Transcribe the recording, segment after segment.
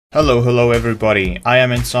Hello everybody, I am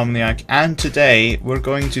Insomniac, and today we're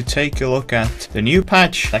going to take a look at the new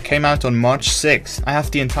patch that came out on March 6th. I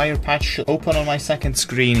have the entire patch open on my second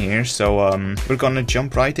screen here, so we're gonna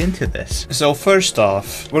jump right into this. So first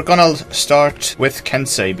off, we're gonna start with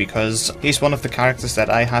Kensei, because he's one of the characters that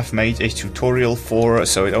I have made a tutorial for,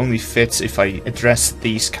 so it only fits if I address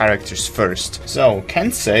these characters first. So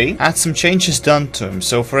Kensei had some changes done to him.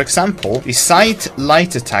 So for example, the side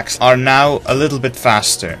light attacks are now a little bit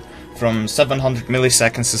faster, from 700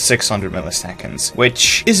 milliseconds to 600 milliseconds,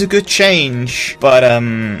 which is a good change, but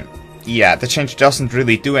yeah, the change doesn't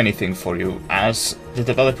really do anything for you. As the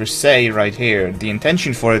developers say right here, the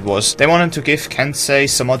intention for it was they wanted to give Kensei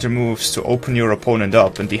some other moves to open your opponent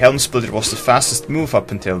up, and the Helm Splitter was the fastest move up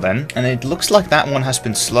until then, and it looks like that one has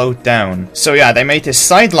been slowed down. So yeah, they made his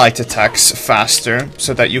side light attacks faster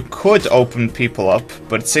so that you could open people up,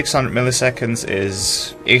 but 600 milliseconds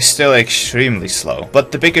is still extremely slow.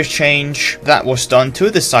 But the bigger change that was done to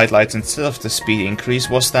the side lights instead of the speed increase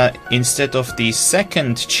was that instead of the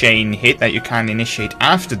second chain hit that you can initiate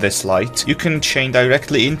after this light, you can chain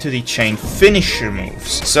directly into the chain finisher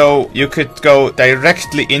moves. So you could go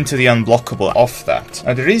directly into the unblockable off that.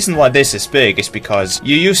 Now the reason why this is big is because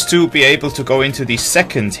you used to be able to go into the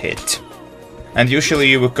second hit, and usually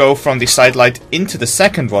you would go from the side light into the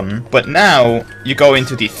second one, but now you go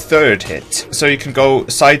into the third hit. So you can go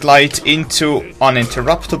side light into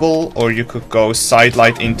uninterruptible, or you could go side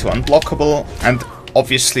light into unblockable, and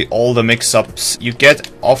obviously all the mix-ups you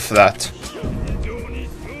get off that.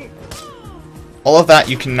 All of that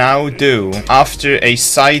you can now do after a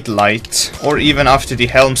side light, or even after the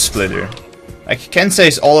Helm Splitter. Like, Kensei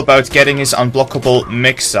is all about getting his unblockable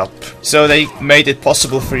mix-up, so they made it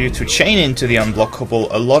possible for you to chain into the unblockable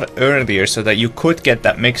a lot earlier so that you could get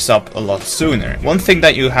that mix-up a lot sooner. One thing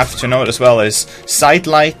that you have to note as well is side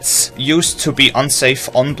lights used to be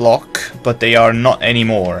unsafe on block, but they are not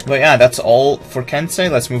anymore. But yeah, that's all for Kensei.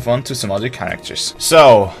 Let's move on to some other characters.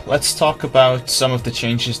 So, let's talk about some of the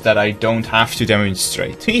changes that I don't have to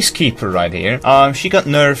demonstrate. Peacekeeper right here. She got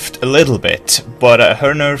nerfed a little bit, but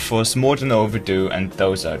her nerf was more than overdue, and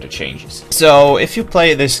those are the changes. So if you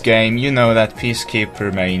play this game, you know that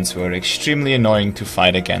Peacekeeper mains were extremely annoying to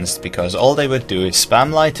fight against, because all they would do is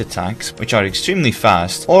spam light attacks, which are extremely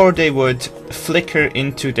fast, or they would flicker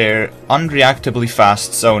into their unreactably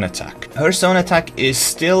fast zone attack. Her zone attack is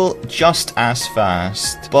still just as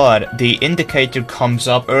fast, but the indicator comes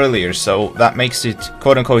up earlier, so that makes it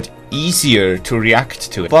quote-unquote easier to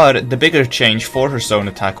react to it. But the bigger change for her zone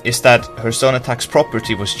attack is that her zone attack's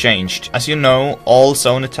property was changed. As you know, all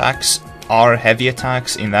zone attacks are heavy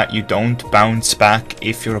attacks in that you don't bounce back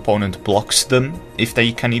if your opponent blocks them, if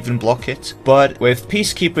they can even block it. But with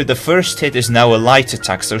Peacekeeper, the first hit is now a light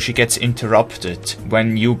attack, so she gets interrupted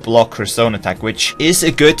when you block her zone attack, which is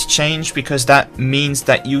a good change, because that means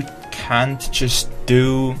that you can't just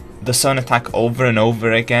do the zone attack over and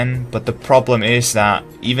over again. But the problem is that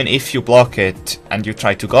even if you block it and you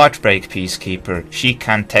try to guard break Peacekeeper, she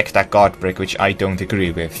can tech that guard break, which I don't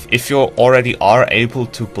agree with. If you already are able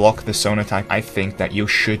to block the zone attack, I think that you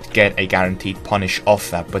should get a guaranteed punish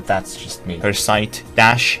off that, but that's just me. Her sight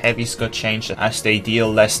dash heavies got changed as they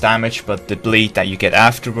deal less damage, but the bleed that you get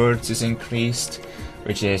afterwards is increased,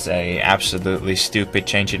 which is a absolutely stupid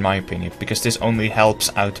change in my opinion, because this only helps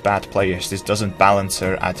out bad players. This doesn't balance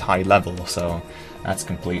her at high level, so that's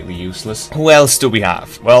completely useless. Who else do we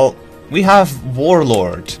have? Well, we have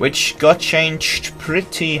Warlord, which got changed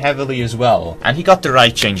pretty heavily as well, and he got the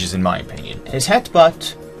right changes in my opinion. His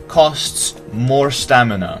headbutt costs more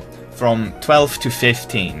stamina, from 12 to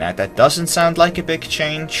 15. Now that doesn't sound like a big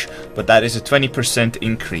change, but that is a 20%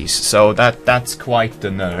 increase, so that's quite the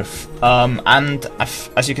nerf. And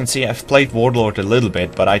as you can see, I've played Warlord a little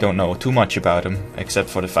bit, but I don't know too much about him, except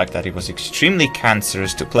for the fact that he was extremely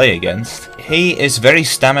cancerous to play against. He is very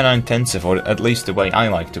stamina intensive, or at least the way I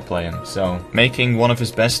like to play him, so making one of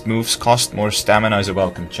his best moves cost more stamina is a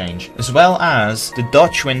welcome change. As well as, the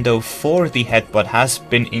dodge window for the headbutt has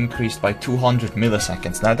been increased by 200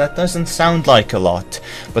 milliseconds. Now that doesn't sound like a lot,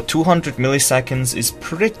 but 200 milliseconds is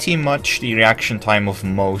pretty much the reaction time of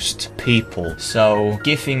most people, so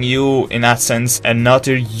giving you, in that sense,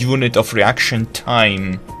 another unit of reaction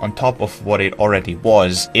time on top of what it already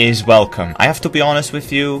was is welcome. I have to be honest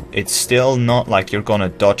with you, it's still not like you're gonna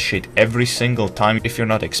dodge it every single time if you're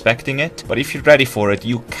not expecting it, but if you're ready for it,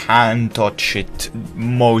 you can dodge it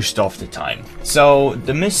most of the time. So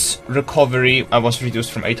the miss recovery was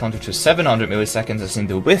reduced from 800 to 700 milliseconds as in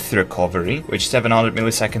the width recovery, which 700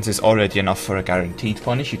 milliseconds is already enough for a guaranteed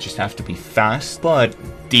punish. You just have to be fast. But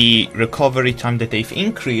the recovery time that they've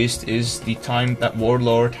increased is the time that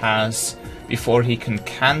Warlord has before he can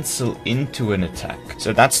cancel into an attack.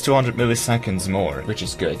 So that's 200 milliseconds more, which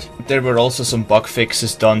is good. There were also some bug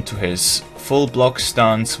fixes done to his full block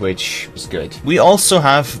stance, which is good. We also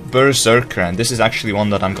have Berserker, and this is actually one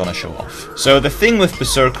that I'm gonna show off. So the thing with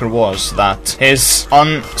Berserker was that his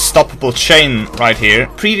unstoppable chain right here,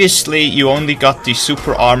 previously you only got the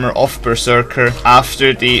super armor of Berserker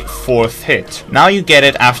after the 4th hit. Now you get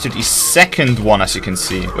it after the 2nd one, as you can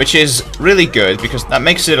see, which is really good because that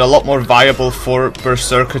makes it a lot more viable for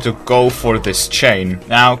Berserker to go for this chain.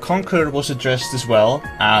 Now Conqueror was addressed as well,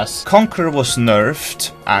 as Conqueror was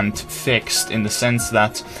nerfed and fixed in the sense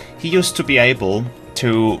that he used to be able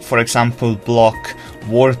to, for example, block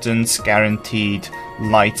Warden's guaranteed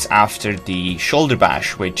lights after the shoulder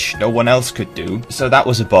bash, which no one else could do. So that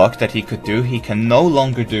was a bug that he could do. He can no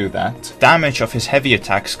longer do that. Damage of his heavy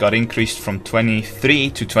attacks got increased from 23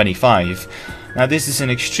 to 25. Now this is an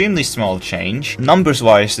extremely small change. Numbers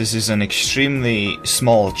wise, this is an extremely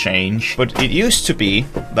small change, but it used to be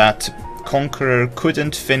that Conqueror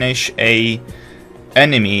couldn't finish a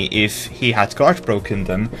enemy if he had guard broken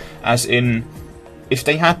them, as in if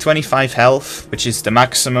they had 25 health, which is the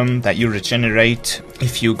maximum that you regenerate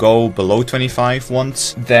if you go below 25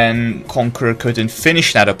 once, then Conqueror couldn't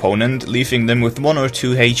finish that opponent, leaving them with 1 or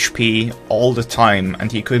 2 HP all the time, and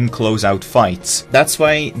he couldn't close out fights. That's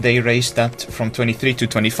why they raised that from 23 to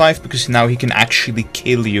 25, because now he can actually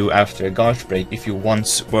kill you after a guard break if you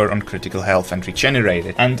once were on critical health and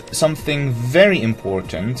regenerated. And something very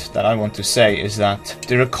important that I want to say is that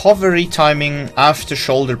the recovery timing after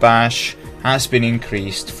shoulder bash has been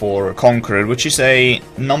increased for Conqueror, which is a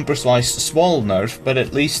numbers-wise small nerf, but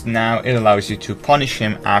at least now it allows you to punish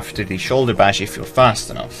him after the shoulder bash if you're fast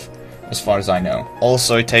enough, as far as I know.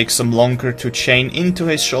 Also, it takes some longer to chain into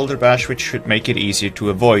his shoulder bash, which should make it easier to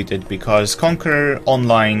avoid it, because Conqueror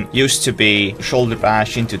online used to be shoulder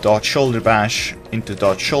bash into dodge shoulder bash into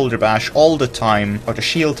dodge shoulder bash all the time, or the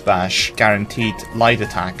shield bash guaranteed light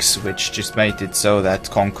attacks, which just made it so that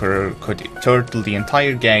Conqueror could turtle the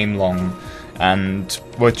entire game long and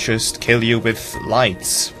would just kill you with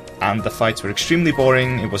lights. And the fights were extremely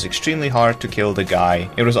boring, it was extremely hard to kill the guy.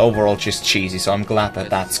 It was overall just cheesy, so I'm glad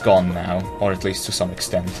that that's gone now, or at least to some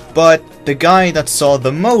extent. But the guy that saw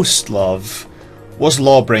the most love was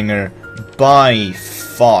Lawbringer, by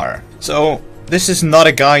far. So this is not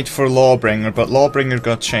a guide for Lawbringer, but Lawbringer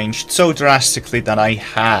got changed so drastically that I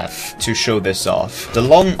have to show this off. The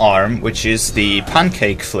long arm, which is the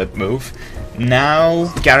pancake flip move,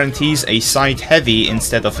 now guarantees a side heavy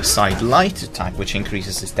instead of a side light attack, which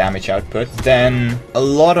increases his damage output. Then a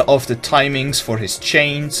lot of the timings for his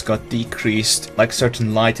chains got decreased, like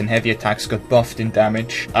certain light and heavy attacks got buffed in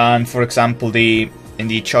damage. And for example, in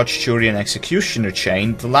the Judge, Jury and Executioner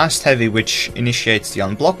chain, the last heavy, which initiates the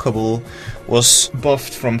unblockable, was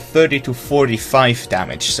buffed from 30 to 45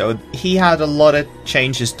 damage, so he had a lot of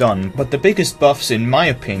changes done. But the biggest buffs, in my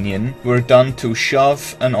opinion, were done to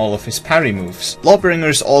shove and all of his parry moves. Lawbringer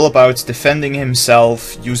is all about defending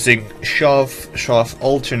himself using shove,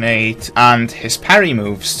 alternate, and his parry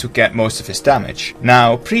moves to get most of his damage.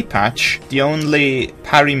 Now, pre-patch, the only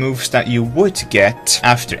parry moves that you would get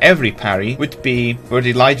after every parry were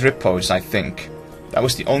the light rippos, I think. That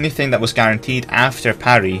was the only thing that was guaranteed after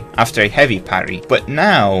a heavy parry. But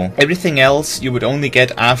now, everything else you would only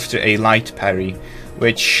get after a light parry,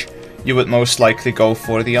 which you would most likely go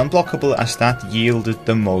for the unblockable, as that yielded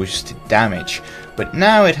the most damage. But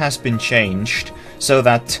now it has been changed so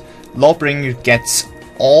that Lawbringer gets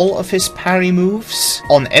all of his parry moves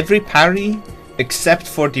on every parry, except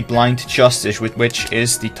for the Blind Justice, which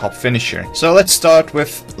is the top finisher. So let's start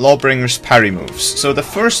with Lawbringer's parry moves. So the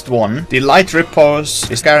first one, the light rippos,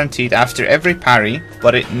 is guaranteed after every parry,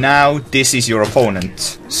 but it now dizzies your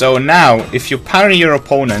opponent. So now, if you parry your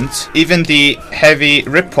opponent, even the heavy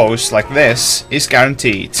rippos like this is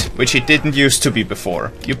guaranteed, which it didn't used to be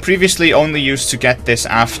before. You previously only used to get this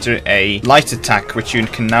after a light attack, which you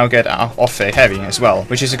can now get off a heavy as well,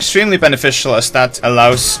 which is extremely beneficial, as that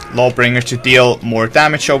allows Lawbringer to deal more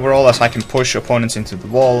damage overall, as I can push opponents into the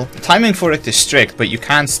wall. The timing for it is strict, but you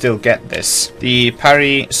can still get this. The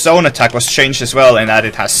parry zone attack was changed as well, in that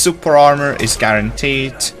it has super armor, is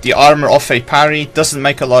guaranteed. The armor of a parry doesn't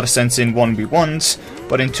make a lot of sense in 1v1s,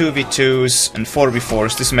 but in 2v2s and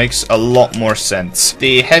 4v4s this makes a lot more sense.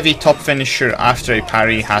 The heavy top finisher after a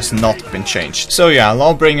parry has not been changed. So yeah,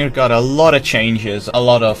 Lawbringer got a lot of changes, a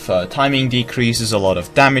lot of timing decreases, a lot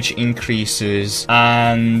of damage increases,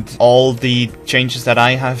 and all the changes that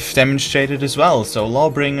I have demonstrated as well. So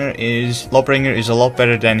Lawbringer is a lot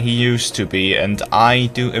better than he used to be, and I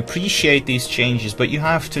do appreciate these changes, but you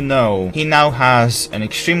have to know he now has an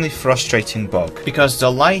extremely frustrating bug, because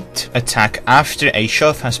the light attack after a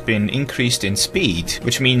shove has been increased in speed,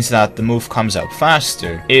 which means that the move comes out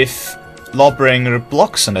faster. If Lawbringer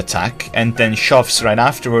blocks an attack and then shoves right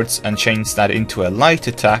afterwards and changes that into a light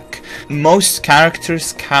attack, most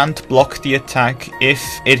characters can't block the attack if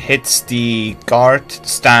it hits the guard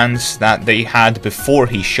stance that they had before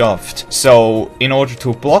he shoved. So in order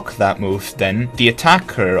to block that move, then the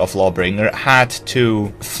attacker of Lawbringer had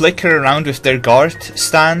to flicker around with their guard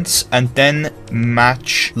stance and then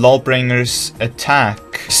match Lawbringer's attack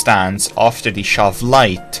stance after the shove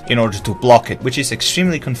light in order to block it, which is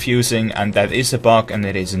extremely confusing, and that is a bug and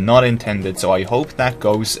it is not intended, so I hope that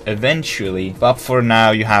goes eventually, but for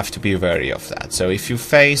now you have to be wary of that. So if you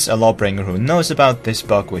face a Lawbringer who knows about this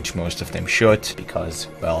bug, which most of them should, because,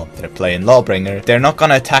 well, they're playing Lawbringer, they're not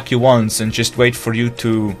gonna attack you once and just wait for you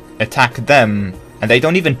to attack them. And they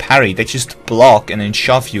don't even parry, they just block and then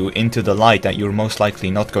shove you into the light that you're most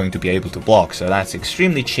likely not going to be able to block. So that's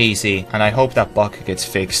extremely cheesy, and I hope that bug gets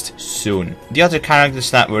fixed soon. The other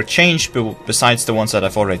characters that were changed, besides the ones that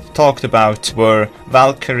I've already talked about, were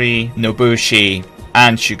Valkyrie, Nobushi,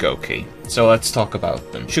 and Shugoki. So let's talk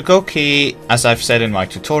about them. Shugoki, as I've said in my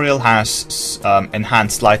tutorial, has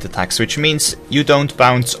enhanced light attacks, which means you don't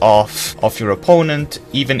bounce off of your opponent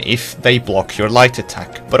even if they block your light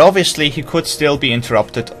attack. But obviously he could still be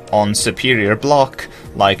interrupted on superior block,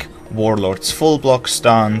 like Warlord's full block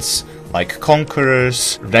stance, like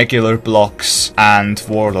Conqueror's regular blocks, and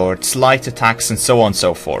Warlord's light attacks, and so on and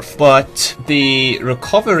so forth. But the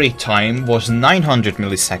recovery time was 900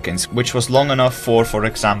 milliseconds, which was long enough for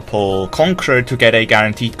example, Conqueror to get a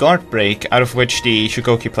guaranteed guard break, out of which the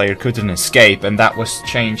Shugoki player couldn't escape, and that was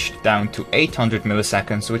changed down to 800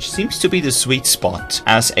 milliseconds, which seems to be the sweet spot,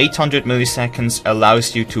 as 800 milliseconds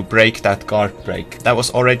allows you to break that guard break. That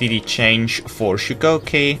was already the change for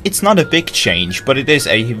Shugoki. It's not a big change, but it is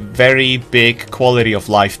a very big quality of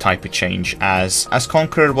life type of change, as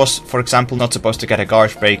Conqueror was, for example, not supposed to get a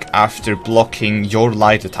guard break after blocking your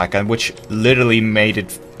light attack, and which literally made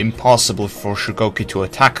it impossible for Shugoki to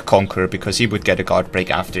attack Conqueror because he would get a guard break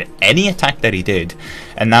after any attack that he did,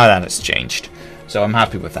 and now that has changed. So I'm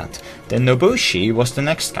happy with that. Then Nobushi was the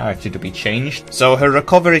next character to be changed. So her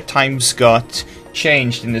recovery times got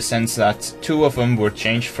changed in the sense that two of them were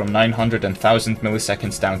changed from 900 and 1000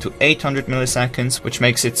 milliseconds down to 800 milliseconds, which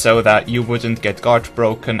makes it so that you wouldn't get guard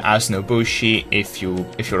broken as Nobushi if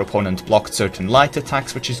your opponent blocked certain light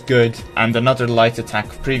attacks, which is good. And another light attack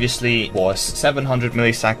previously was 700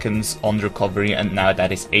 milliseconds on recovery, and now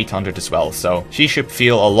that is 800 as well, so she should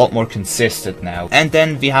feel a lot more consistent now. And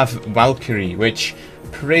then we have Valkyrie, which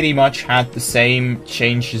pretty much had the same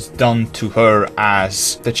changes done to her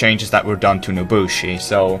as the changes that were done to Nobushi.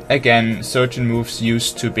 So again, certain moves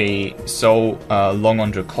used to be so long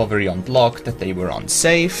on recovery on block that they were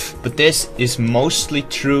unsafe, but this is mostly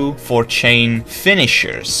true for chain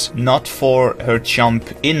finishers, not for her jump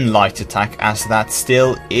in light attack, as that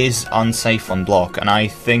still is unsafe on block, and I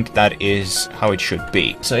think that is how it should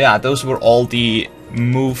be. So yeah, those were all the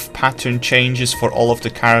move pattern changes for all of the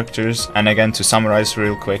characters. And again, to summarize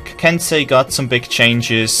real quick, Kensei got some big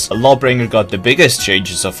changes, Lawbringer got the biggest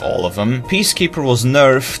changes of all of them, Peacekeeper was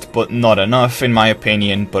nerfed, but not enough in my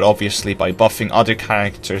opinion, but obviously by buffing other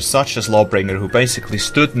characters such as Lawbringer, who basically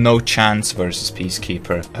stood no chance versus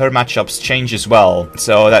Peacekeeper. Her matchups change as well,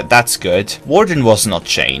 so that's good. Warden was not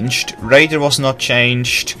changed, Raider was not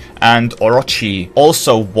changed, and Orochi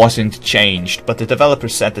also wasn't changed, but the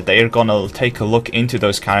developers said that they are gonna take a look into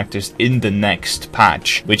those characters in the next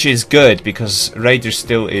patch, which is good because Raider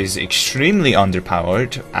still is extremely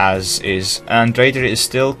underpowered, and Raider is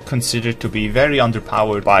still considered to be very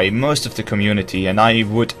underpowered by most of the community, and I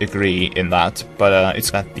would agree in that, but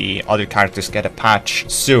it's that the other characters get a patch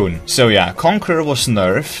soon. So yeah, Conqueror was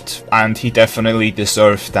nerfed, and he definitely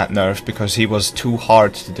deserved that nerf because he was too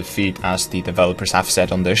hard to defeat, as the developers have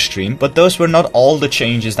said on their stream, but those were not all the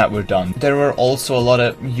changes that were done. There were also a lot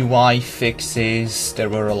of UI fixes, there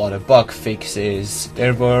were a lot of bug fixes,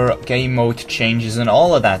 there were game mode changes and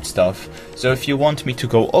all of that stuff. So if you want me to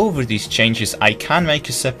go over these changes, I can make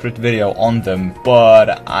a separate video on them,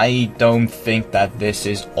 but I don't think that this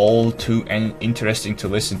is all too interesting to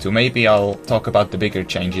listen to. Maybe I'll talk about the bigger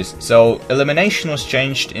changes. So elimination was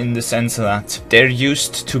changed in the sense that there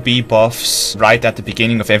used to be buffs right at the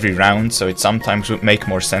beginning of every round, so it sometimes would make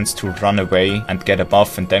more sense to run away and get a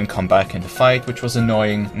buff and then come back in the fight, which was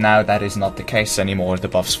annoying. Now that is not the case anymore. The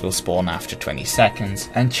buffs will spawn after 20 seconds.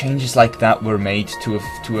 And changes like that were made to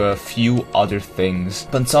a few other things.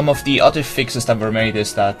 But some of the other fixes that were made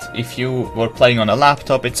is that if you were playing on a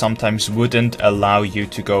laptop, it sometimes wouldn't allow you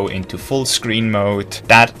to go into full screen mode.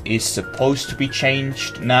 That is supposed to be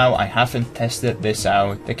changed now. I haven't tested this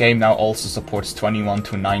out. The game now also supports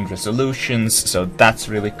 21:9 resolutions, so that's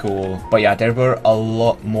really cool. But yeah, there were a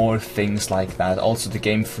lot more things like that. Also the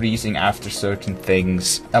game freezing after certain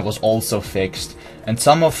things, that was also fixed. And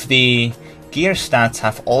some of the gear stats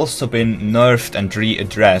have also been nerfed and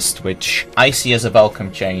readdressed, which I see as a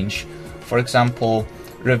welcome change. For example,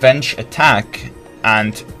 revenge attack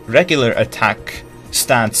and regular attack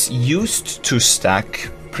stats used to stack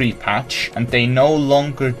pre-patch, and they no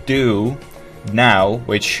longer do now,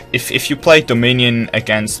 which if you play Dominion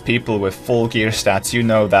against people with full gear stats, you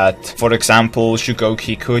know that, for example,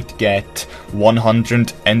 Shugoki could get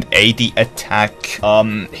 180 attack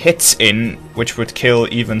hits in, which would kill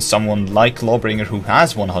even someone like Lawbringer who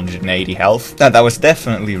has 180 health. That was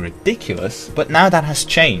definitely ridiculous, but now that has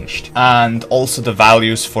changed. And also the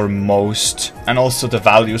values for most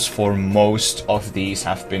of these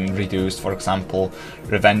have been reduced. For example,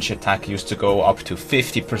 revenge attack used to go up to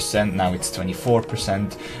 50%, now it's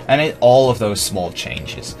 24%, and all of those small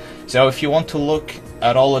changes. So if you want to look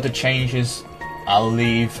at all of the changes, I'll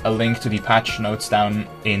leave a link to the patch notes down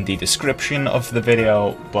in the description of the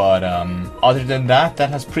video, but other than that, that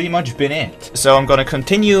has pretty much been it. So I'm gonna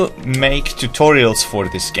continue make tutorials for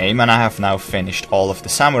this game, and I have now finished all of the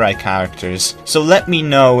samurai characters. So let me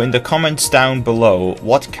know in the comments down below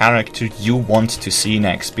what character you want to see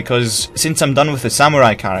next, because since I'm done with the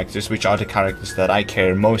samurai characters, which are the characters that I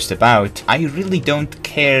care most about, I really don't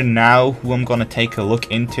care now who I'm gonna take a look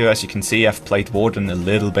into. As you can see, I've played Warden a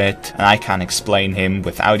little bit, and I can explain him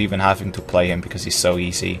without even having to play him because he's so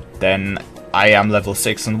easy. Then I am level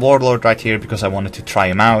 6 on Warlord right here because I wanted to try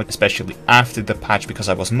him out, especially after the patch, because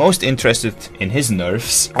I was most interested in his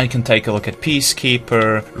nerfs. I can take a look at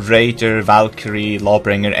Peacekeeper, Raider, Valkyrie,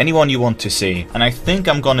 Lawbringer, anyone you want to see. And I think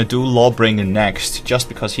I'm gonna do Lawbringer next, just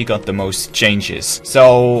because he got the most changes.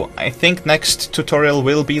 So I think next tutorial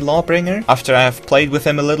will be Lawbringer, after I have played with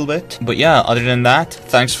him a little bit. But yeah, other than that,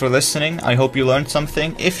 thanks for listening. I hope you learned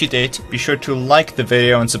something. If you did, be sure to like the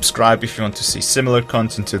video and subscribe if you want to see similar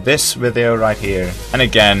content to this video right here. And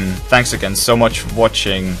again, thanks again so much for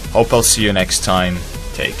watching. Hope I'll see you next time.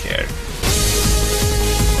 Take care.